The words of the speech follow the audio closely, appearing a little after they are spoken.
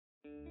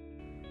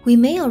We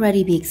may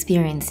already be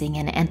experiencing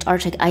an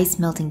Antarctic ice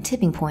melting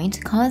tipping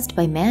point caused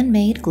by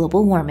man-made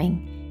global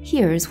warming.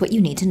 Here's what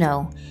you need to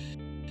know.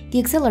 The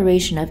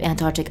acceleration of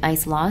Antarctic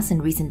ice loss in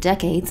recent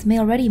decades may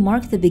already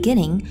mark the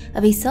beginning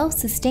of a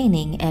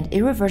self-sustaining and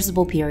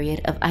irreversible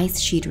period of ice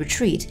sheet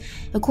retreat,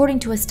 according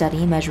to a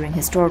study measuring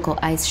historical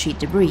ice sheet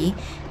debris,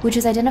 which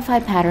has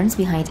identified patterns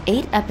behind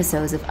 8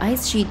 episodes of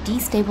ice sheet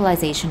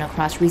destabilization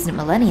across recent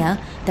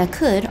millennia that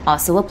could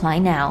also apply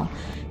now.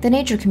 The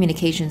Nature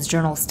Communications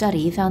Journal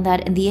study found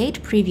that in the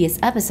 8 previous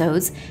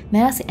episodes,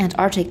 mass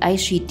Antarctic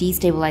ice sheet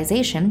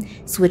destabilization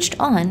switched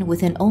on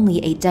within only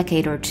a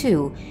decade or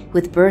two,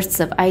 with bursts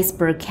of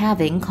iceberg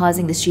calving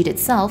causing the sheet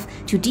itself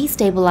to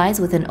destabilize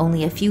within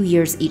only a few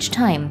years each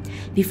time,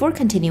 before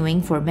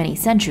continuing for many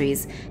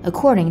centuries,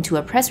 according to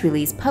a press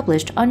release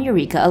published on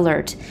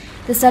Eurekalert.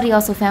 The study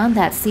also found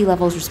that sea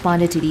levels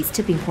responded to these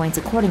tipping points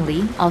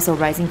accordingly, also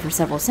rising for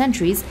several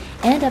centuries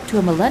and up to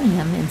a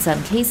millennium in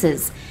some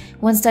cases.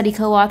 One study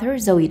co-author,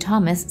 Zoe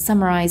Thomas,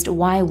 summarized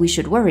why we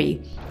should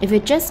worry. If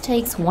it just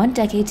takes 1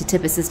 decade to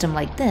tip a system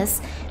like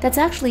this, that's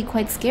actually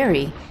quite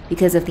scary,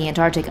 because if the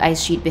Antarctic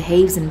ice sheet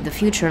behaves in the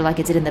future like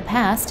it did in the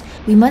past,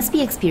 we must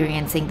be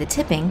experiencing the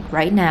tipping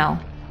right now.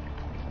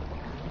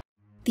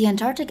 The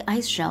Antarctic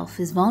ice shelf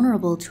is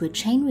vulnerable to a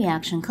chain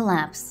reaction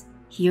collapse.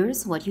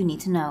 Here's what you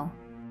need to know.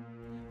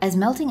 As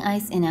melting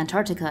ice in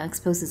Antarctica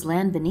exposes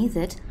land beneath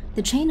it,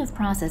 the chain of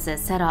processes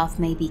set off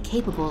may be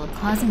capable of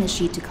causing the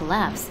sheet to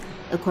collapse,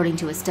 according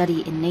to a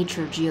study in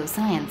Nature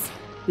Geoscience.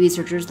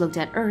 Researchers looked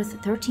at Earth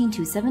 13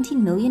 to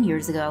 17 million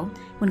years ago,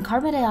 when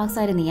carbon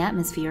dioxide in the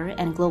atmosphere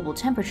and global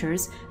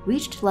temperatures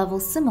reached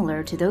levels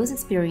similar to those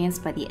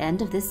experienced by the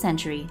end of this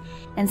century,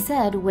 and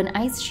said when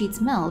ice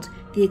sheets melt,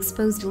 the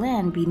exposed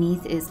land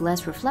beneath is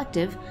less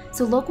reflective,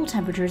 so local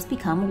temperatures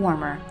become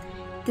warmer.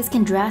 This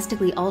can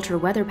drastically alter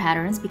weather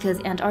patterns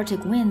because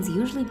Antarctic winds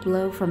usually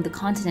blow from the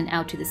continent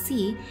out to the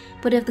sea,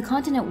 but if the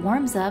continent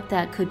warms up,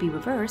 that could be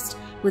reversed,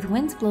 with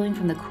winds blowing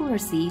from the cooler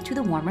sea to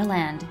the warmer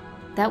land.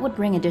 That would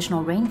bring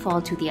additional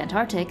rainfall to the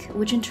Antarctic,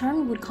 which in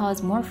turn would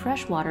cause more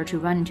fresh water to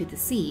run into the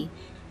sea,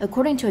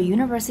 according to a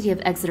University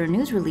of Exeter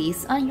news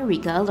release on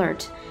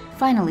Eurekalert.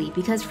 Finally,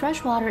 because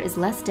fresh water is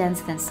less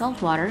dense than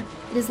salt water,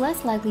 it is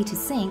less likely to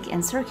sink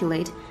and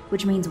circulate,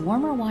 which means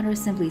warmer water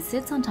simply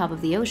sits on top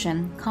of the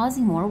ocean,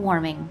 causing more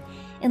warming.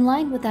 In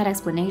line with that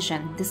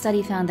explanation, the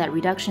study found that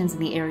reductions in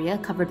the area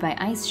covered by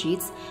ice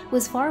sheets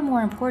was far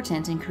more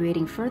important in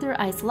creating further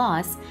ice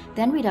loss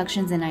than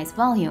reductions in ice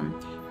volume,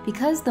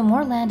 because the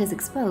more land is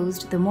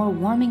exposed, the more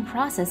warming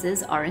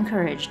processes are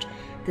encouraged.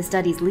 The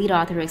study's lead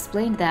author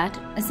explained that,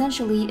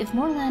 essentially, if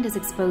more land is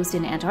exposed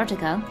in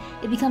Antarctica,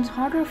 it becomes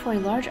harder for a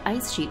large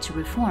ice sheet to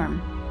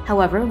reform.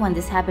 However, when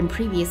this happened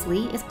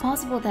previously, it's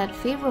possible that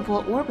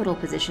favorable orbital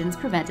positions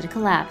prevented a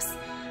collapse.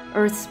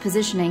 Earth's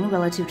positioning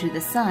relative to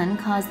the Sun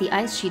caused the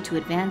ice sheet to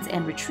advance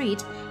and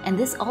retreat, and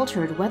this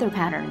altered weather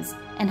patterns,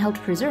 and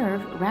helped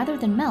preserve, rather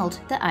than melt,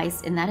 the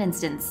ice in that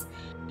instance.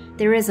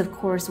 There is, of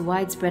course,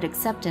 widespread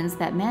acceptance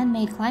that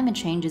man-made climate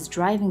change is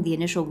driving the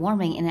initial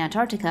warming in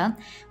Antarctica,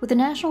 with the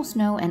National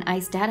Snow and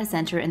Ice Data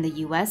Center in the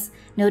U.S.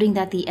 noting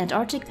that the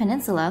Antarctic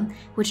Peninsula,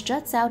 which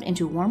juts out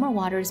into warmer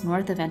waters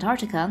north of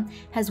Antarctica,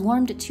 has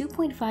warmed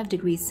 2.5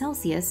 degrees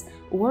Celsius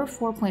or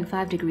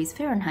 4.5 degrees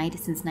Fahrenheit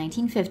since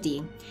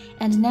 1950,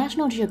 and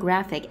National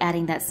Geographic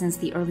adding that since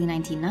the early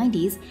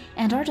 1990s,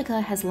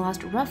 Antarctica has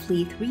lost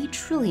roughly 3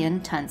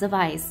 trillion tons of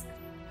ice.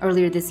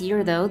 Earlier this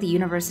year, though, the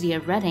University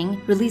of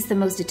Reading released the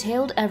most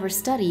detailed ever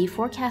study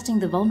forecasting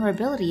the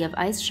vulnerability of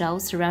ice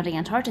shelves surrounding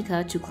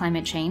Antarctica to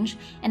climate change,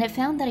 and it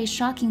found that a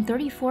shocking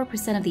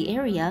 34% of the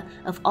area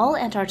of all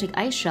Antarctic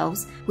ice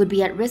shelves would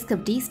be at risk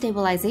of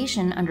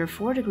destabilization under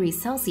 4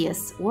 degrees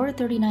Celsius or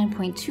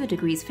 39.2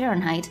 degrees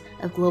Fahrenheit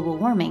of global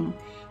warming.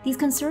 These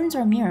concerns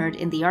are mirrored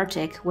in the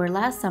Arctic, where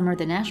last summer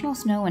the National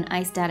Snow and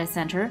Ice Data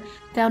Center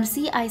found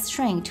sea ice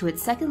shrank to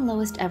its second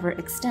lowest ever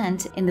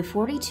extent in the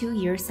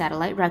 42-year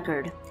satellite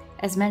record.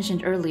 As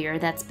mentioned earlier,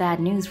 that's bad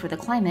news for the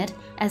climate,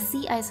 as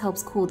sea ice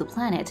helps cool the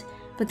planet,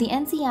 but the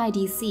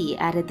NCIDC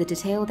added the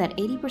detail that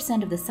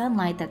 80% of the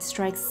sunlight that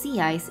strikes sea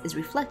ice is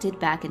reflected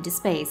back into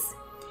space.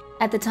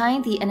 At the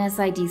time, the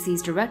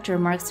NSIDC's director,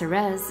 Mark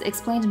Serres,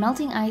 explained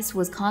melting ice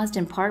was caused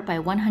in part by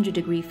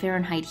 100-degree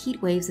Fahrenheit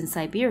heat waves in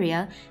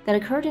Siberia that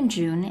occurred in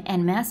June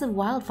and massive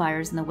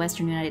wildfires in the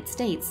western United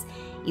States.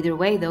 Either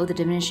way, though, the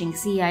diminishing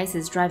sea ice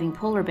is driving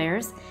polar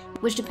bears,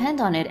 which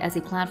depend on it as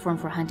a platform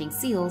for hunting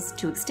seals,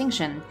 to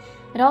extinction.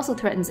 It also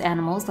threatens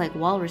animals like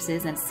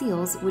walruses and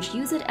seals, which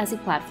use it as a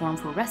platform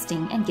for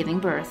resting and giving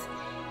birth.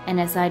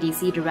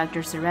 NSIDC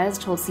Director Serres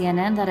told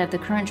CNN that if the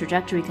current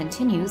trajectory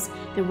continues,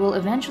 there will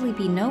eventually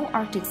be no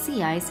Arctic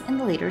sea ice in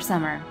the later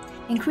summer.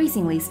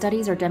 Increasingly,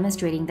 studies are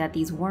demonstrating that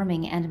these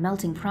warming and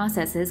melting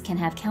processes can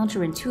have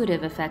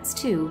counterintuitive effects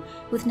too,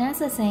 with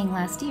NASA saying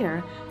last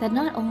year that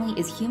not only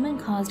is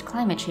human-caused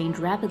climate change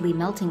rapidly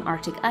melting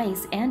Arctic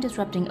ice and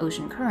disrupting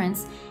ocean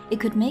currents, it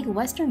could make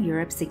Western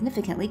Europe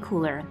significantly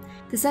cooler.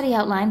 The study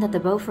outlined that the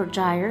Beaufort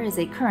Gyre is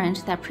a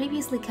current that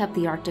previously kept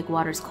the Arctic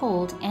waters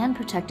cold and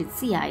protected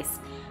sea ice.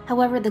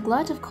 However, the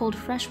glut of cold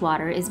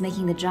freshwater is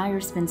making the gyre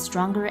spin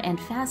stronger and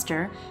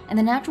faster, and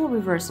the natural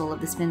reversal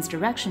of the spin's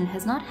direction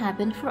has not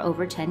happened for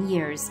over 10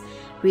 years.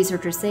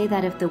 Researchers say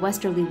that if the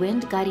westerly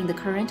wind guiding the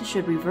current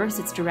should reverse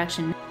its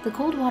direction, the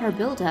cold water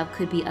buildup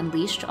could be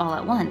unleashed all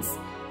at once.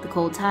 The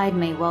cold tide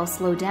may well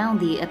slow down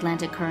the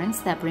Atlantic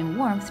currents that bring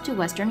warmth to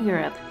Western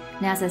Europe.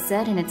 NASA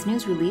said in its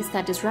news release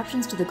that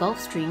disruptions to the Gulf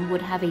Stream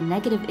would have a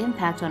negative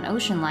impact on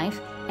ocean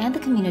life and the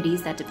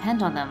communities that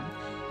depend on them.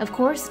 Of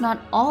course,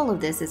 not all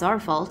of this is our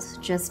fault,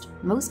 just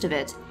most of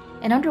it.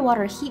 An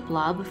underwater heat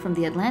blob from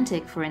the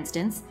Atlantic, for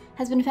instance,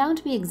 has been found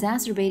to be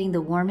exacerbating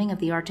the warming of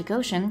the Arctic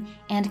Ocean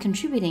and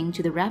contributing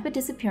to the rapid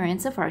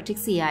disappearance of Arctic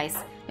sea ice,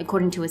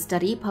 according to a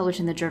study published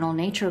in the journal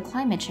Nature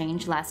Climate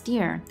Change last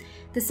year.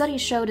 The study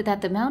showed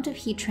that the amount of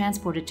heat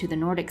transported to the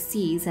Nordic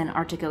seas and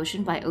Arctic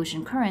Ocean by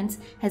ocean currents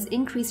has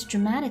increased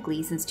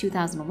dramatically since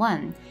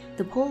 2001.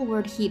 The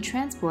poleward heat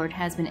transport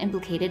has been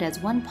implicated as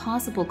one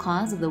possible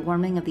cause of the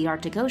warming of the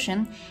Arctic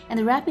Ocean and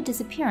the rapid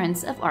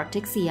disappearance of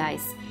Arctic sea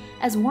ice.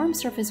 As warm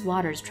surface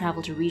waters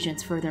travel to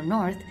regions further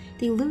north,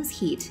 they lose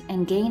heat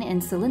and gain in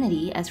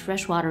salinity as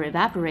fresh water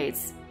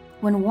evaporates.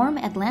 When warm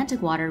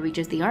Atlantic water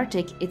reaches the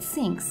Arctic, it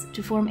sinks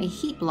to form a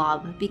heat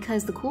blob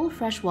because the cool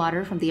fresh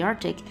water from the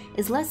Arctic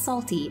is less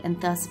salty and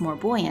thus more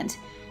buoyant.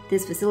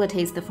 This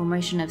facilitates the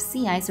formation of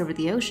sea ice over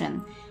the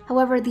ocean.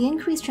 However, the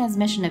increased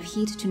transmission of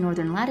heat to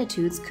northern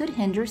latitudes could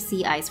hinder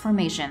sea ice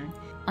formation.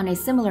 On a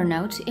similar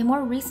note, a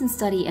more recent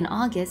study in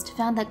August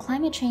found that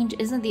climate change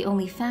isn't the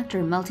only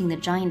factor melting the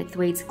giant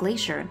Thwaites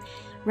Glacier.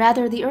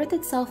 Rather, the Earth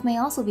itself may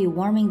also be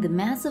warming the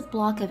massive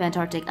block of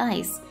Antarctic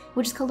ice,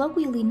 which is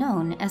colloquially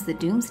known as the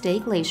Doomsday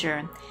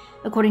Glacier.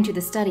 According to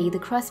the study, the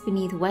crust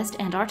beneath West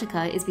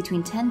Antarctica is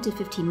between 10 to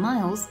 15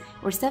 miles,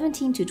 or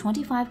 17 to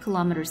 25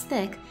 kilometers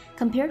thick,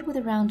 compared with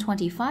around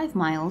 25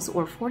 miles,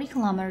 or 40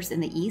 kilometers in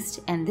the east,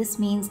 and this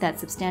means that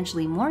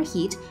substantially more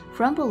heat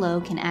from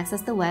below can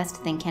access the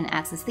west than can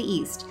access the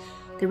east.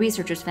 The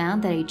researchers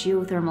found that a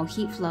geothermal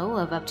heat flow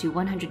of up to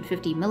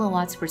 150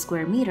 milliwatts per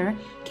square meter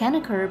can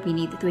occur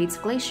beneath Thwaites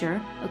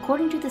Glacier,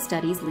 according to the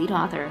study's lead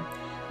author.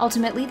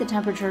 Ultimately, the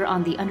temperature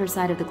on the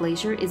underside of the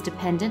glacier is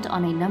dependent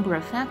on a number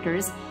of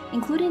factors,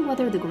 including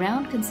whether the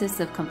ground consists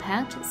of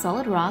compact,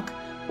 solid rock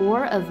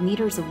or of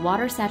meters of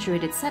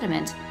water-saturated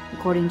sediment,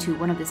 according to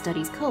one of the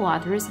study's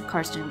co-authors,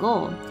 Karsten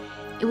Gohl.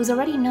 It was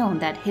already known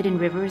that hidden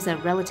rivers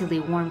of relatively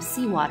warm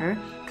seawater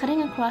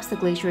cutting across the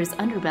glacier's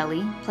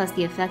underbelly, plus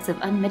the effects of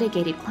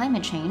unmitigated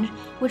climate change,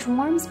 which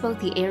warms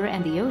both the air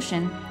and the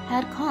ocean,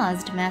 had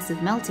caused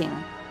massive melting.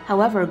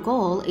 However,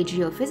 Gohl, a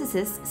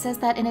geophysicist, says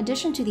that in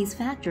addition to these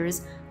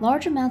factors,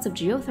 large amounts of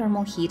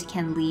geothermal heat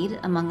can lead,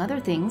 among other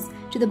things,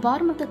 to the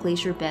bottom of the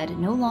glacier bed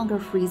no longer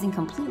freezing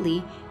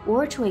completely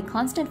or to a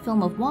constant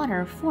film of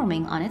water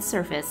forming on its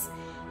surface.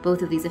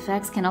 Both of these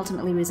effects can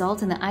ultimately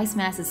result in the ice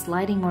masses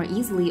sliding more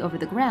easily over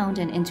the ground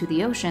and into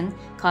the ocean,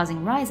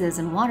 causing rises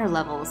in water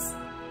levels.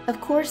 Of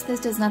course, this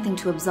does nothing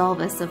to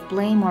absolve us of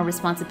blame or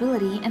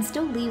responsibility and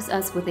still leaves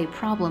us with a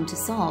problem to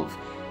solve.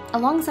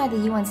 Alongside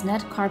the UN's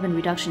net carbon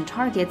reduction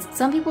targets,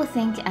 some people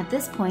think at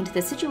this point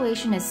the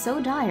situation is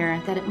so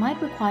dire that it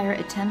might require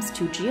attempts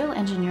to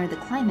geoengineer the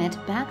climate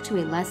back to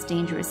a less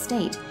dangerous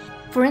state.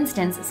 For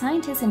instance,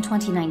 scientists in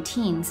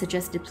 2019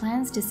 suggested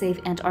plans to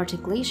save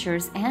Antarctic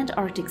glaciers and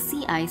Arctic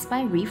sea ice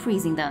by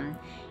refreezing them.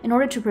 In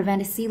order to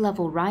prevent sea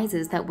level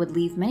rises that would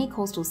leave many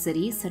coastal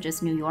cities, such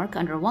as New York,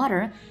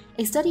 underwater,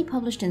 a study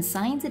published in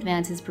Science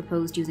Advances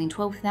proposed using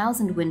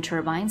 12,000 wind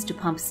turbines to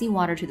pump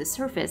seawater to the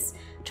surface,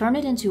 turn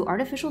it into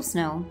artificial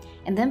snow,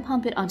 and then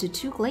pump it onto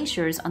 2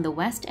 glaciers on the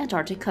West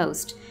Antarctic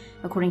coast.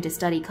 According to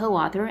study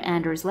co-author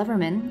Anders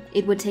Leverman,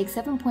 it would take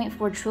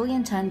 7.4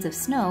 trillion tons of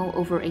snow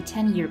over a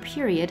 10-year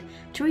period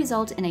to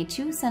result in a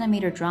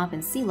 2-centimeter drop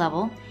in sea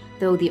level,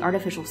 though the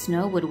artificial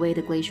snow would weigh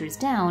the glaciers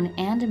down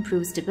and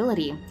improve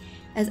stability.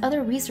 As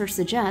other research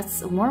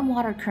suggests, warm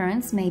water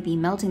currents may be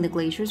melting the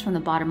glaciers from the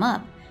bottom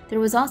up. There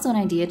was also an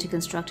idea to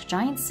construct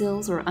giant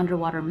sills or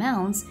underwater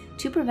mounds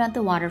to prevent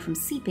the water from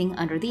seeping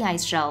under the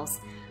ice shelves,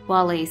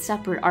 while a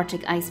separate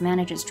Arctic ice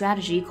management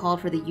strategy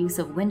called for the use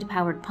of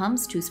wind-powered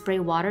pumps to spray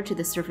water to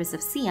the surface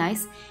of sea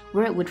ice,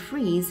 where it would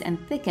freeze and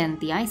thicken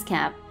the ice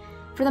cap.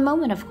 For the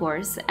moment, of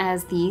course,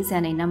 as these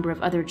and a number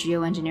of other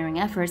geoengineering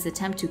efforts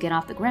attempt to get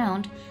off the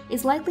ground,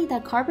 it's likely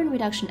that carbon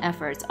reduction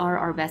efforts are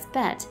our best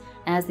bet,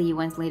 as the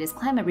UN's latest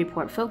climate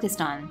report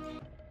focused on.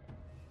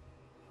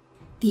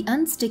 The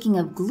unsticking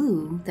of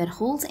glue that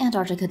holds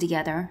Antarctica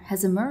together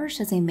has emerged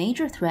as a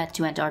major threat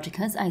to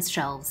Antarctica's ice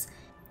shelves.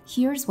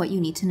 Here's what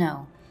you need to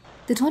know.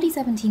 The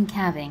 2017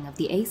 calving of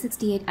the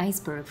A68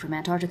 iceberg from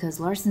Antarctica's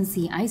Larsen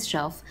C ice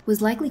shelf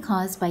was likely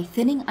caused by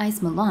thinning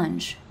ice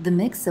melange, the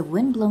mix of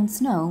wind-blown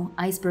snow,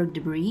 iceberg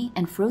debris,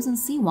 and frozen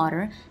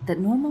seawater that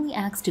normally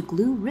acts to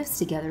glue rifts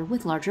together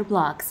with larger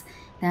blocks.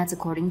 That's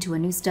according to a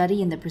new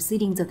study in the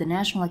Proceedings of the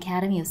National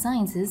Academy of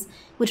Sciences,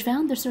 which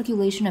found the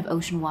circulation of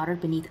ocean water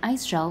beneath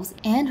ice shelves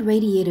and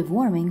radiative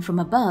warming from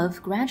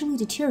above gradually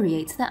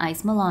deteriorates the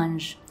ice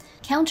melange.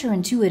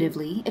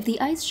 Counterintuitively, if the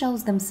ice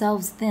shelves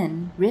themselves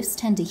thin, rifts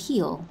tend to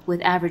heal,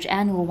 with average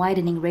annual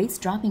widening rates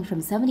dropping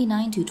from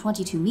 79 to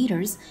 22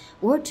 meters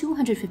or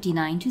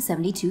 259 to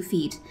 72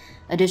 feet.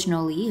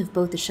 Additionally, if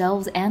both the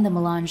shelves and the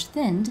melange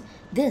thinned,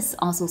 this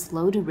also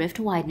slowed rift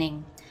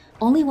widening.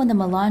 Only when the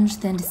melange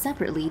thinned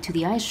separately to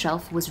the ice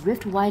shelf was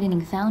rift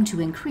widening found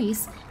to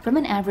increase from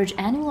an average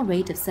annual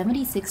rate of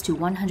 76 to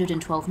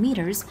 112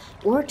 meters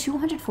or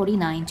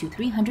 249 to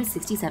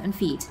 367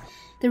 feet.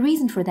 The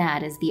reason for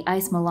that is the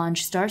ice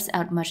melange starts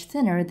out much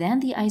thinner than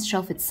the ice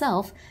shelf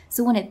itself,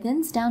 so when it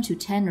thins down to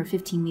 10 or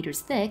 15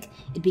 meters thick,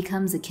 it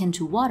becomes akin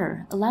to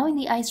water, allowing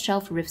the ice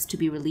shelf rifts to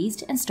be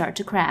released and start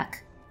to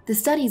crack. The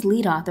study's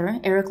lead author,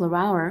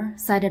 Eurekalert,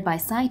 cited by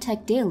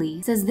SciTech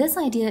Daily, says this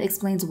idea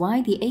explains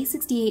why the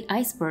A68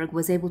 iceberg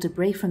was able to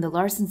break from the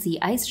Larsen C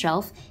ice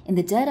shelf in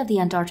the dead of the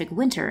Antarctic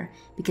winter,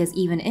 because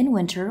even in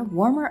winter,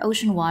 warmer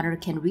ocean water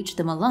can reach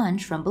the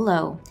melange from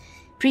below.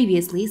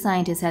 Previously,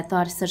 scientists had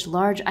thought such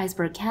large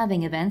iceberg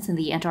calving events in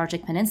the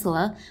Antarctic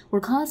peninsula were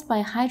caused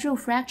by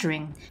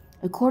hydrofracturing,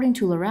 according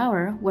to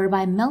Eurekalert,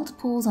 whereby melt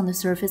pools on the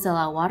surface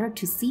allow water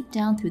to seep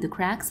down through the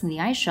cracks in the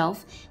ice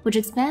shelf, which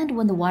expand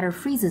when the water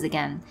freezes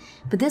again.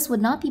 But this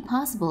would not be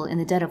possible in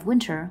the dead of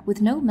winter,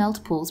 with no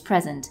melt pools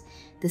present.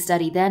 The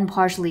study then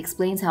partially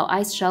explains how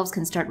ice shelves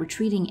can start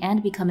retreating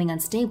and becoming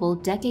unstable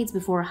decades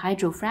before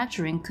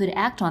hydrofracturing could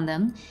act on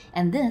them,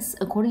 and this,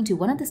 according to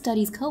one of the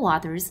study's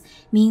co-authors,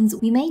 means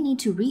we may need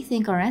to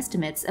rethink our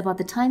estimates about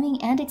the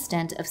timing and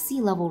extent of sea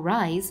level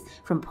rise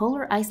from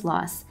polar ice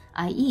loss,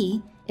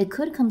 i.e., it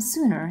could come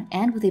sooner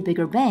and with a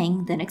bigger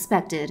bang than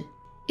expected.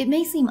 It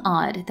may seem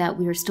odd that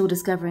we are still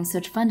discovering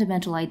such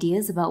fundamental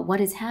ideas about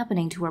what is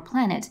happening to our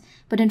planet,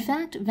 but in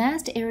fact,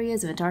 vast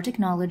areas of Antarctic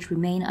knowledge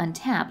remain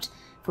untapped.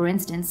 For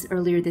instance,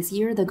 earlier this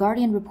year, The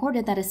Guardian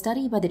reported that a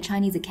study by the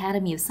Chinese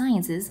Academy of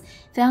Sciences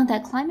found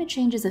that climate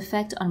change's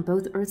effect on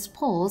both Earth's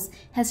poles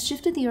has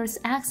shifted the Earth's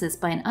axis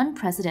by an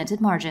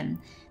unprecedented margin.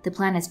 The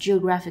planet's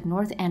geographic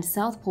north and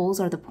south poles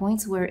are the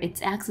points where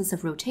its axis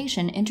of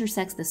rotation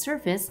intersects the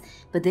surface,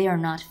 but they are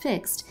not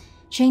fixed.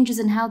 Changes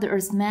in how the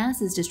Earth's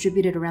mass is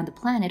distributed around the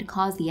planet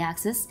cause the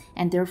axis,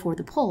 and therefore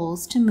the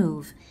poles, to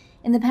move.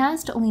 In the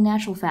past, only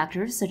natural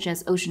factors such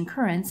as ocean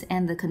currents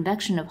and the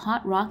convection of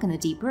hot rock in the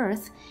deep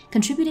earth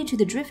contributed to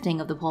the drifting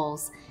of the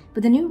poles,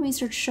 but the new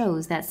research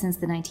shows that since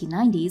the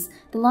 1990s,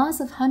 the loss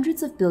of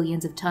hundreds of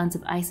billions of tons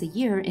of ice a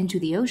year into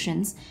the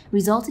oceans,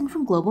 resulting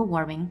from global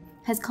warming,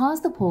 has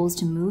caused the poles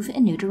to move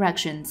in new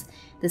directions.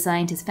 The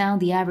scientists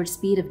found the average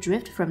speed of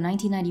drift from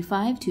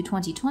 1995 to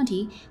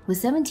 2020 was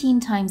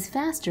 17 times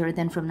faster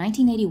than from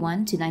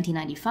 1981 to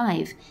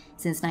 1995.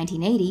 Since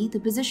 1980, the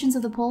positions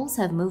of the poles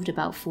have moved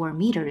about 4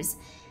 meters.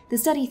 The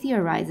study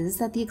theorizes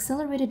that the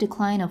accelerated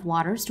decline of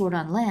water stored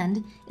on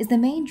land is the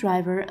main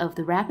driver of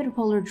the rapid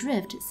polar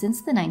drift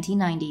since the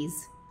 1990s.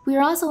 We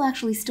are also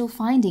actually still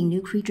finding new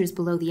creatures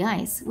below the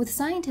ice, with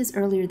scientists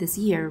earlier this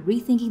year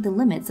rethinking the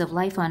limits of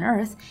life on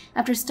Earth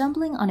after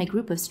stumbling on a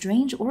group of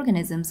strange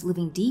organisms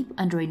living deep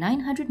under a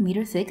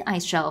 900-meter thick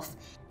ice shelf.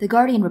 The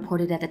Guardian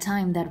reported at the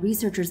time that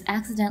researchers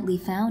accidentally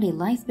found a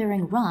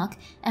life-bearing rock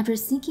after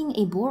sinking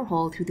a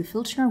borehole through the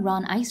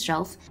Filchner-Ronne ice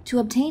shelf to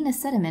obtain a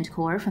sediment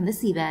core from the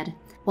seabed.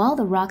 While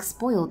the rock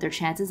spoiled their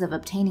chances of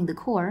obtaining the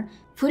core,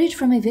 footage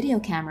from a video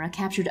camera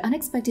captured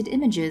unexpected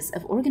images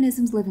of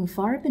organisms living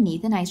far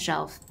beneath an ice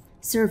shelf.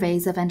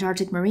 Surveys of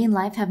Antarctic marine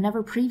life have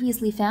never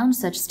previously found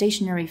such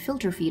stationary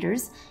filter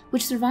feeders,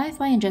 which survive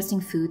by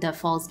ingesting food that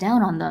falls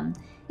down on them.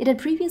 It had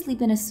previously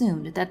been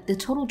assumed that the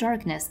total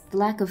darkness, the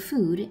lack of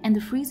food, and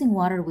the freezing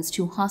water was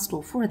too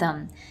hostile for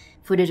them.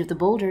 Footage of the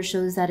boulder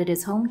shows that it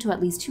is home to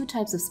at least 2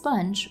 types of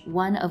sponge,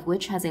 one of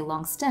which has a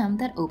long stem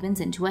that opens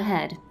into a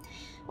head.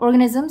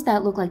 Organisms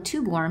that look like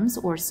tube worms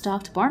or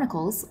stalked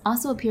barnacles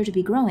also appear to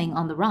be growing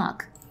on the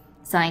rock.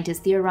 Scientists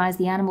theorize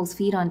the animals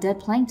feed on dead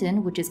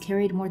plankton, which is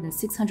carried more than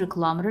 600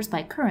 kilometers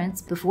by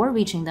currents before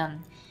reaching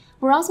them.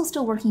 We're also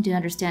still working to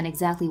understand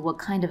exactly what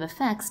kind of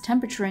effects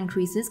temperature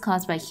increases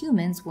caused by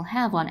humans will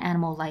have on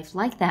animal life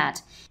like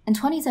that. In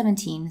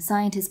 2017,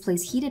 scientists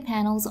placed heated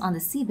panels on the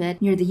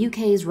seabed near the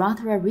UK's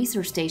Rothera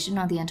research station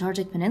on the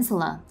Antarctic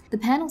Peninsula. The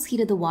panels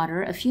heated the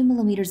water a few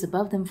millimeters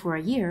above them for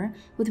a year,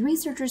 with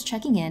researchers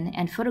checking in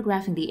and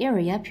photographing the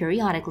area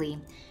periodically.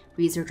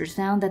 Researchers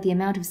found that the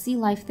amount of sea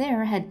life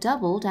there had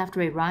doubled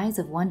after a rise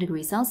of 1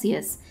 degree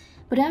Celsius,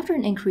 but after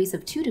an increase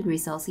of 2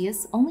 degrees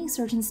Celsius, only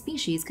certain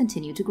species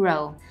continued to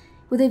grow.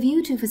 With a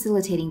view to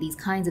facilitating these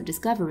kinds of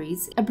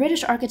discoveries, a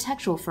British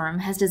architectural firm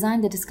has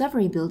designed the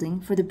Discovery Building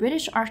for the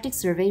British Arctic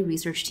Survey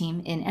research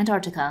team in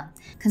Antarctica.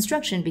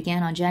 Construction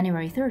began on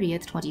January 30,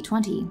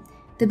 2020.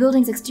 The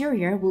building's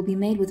exterior will be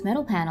made with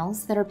metal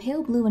panels that are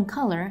pale blue in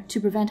color to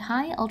prevent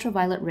high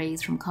ultraviolet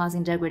rays from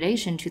causing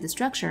degradation to the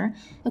structure,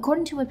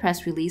 according to a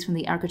press release from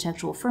the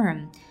architectural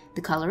firm.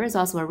 The color is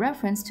also a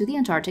reference to the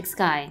Antarctic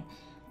sky.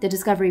 The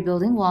Discovery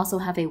Building will also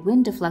have a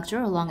wind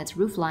deflector along its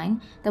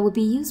roofline that will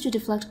be used to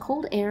deflect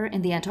cold air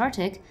in the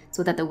Antarctic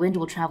so that the wind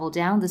will travel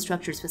down the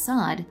structure's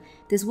facade.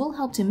 This will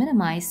help to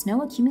minimize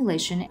snow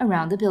accumulation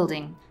around the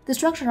building. The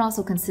structure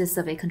also consists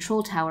of a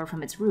control tower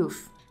from its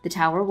roof. The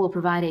tower will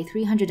provide a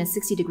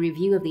 360-degree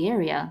view of the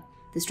area.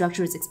 The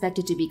structure is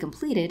expected to be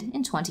completed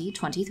in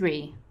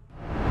 2023.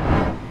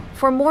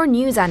 For more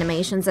news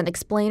animations and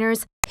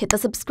explainers, hit the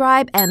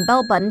subscribe and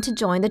bell button to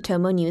join the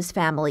TomoNews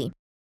family.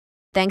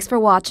 Thanks for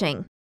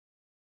watching.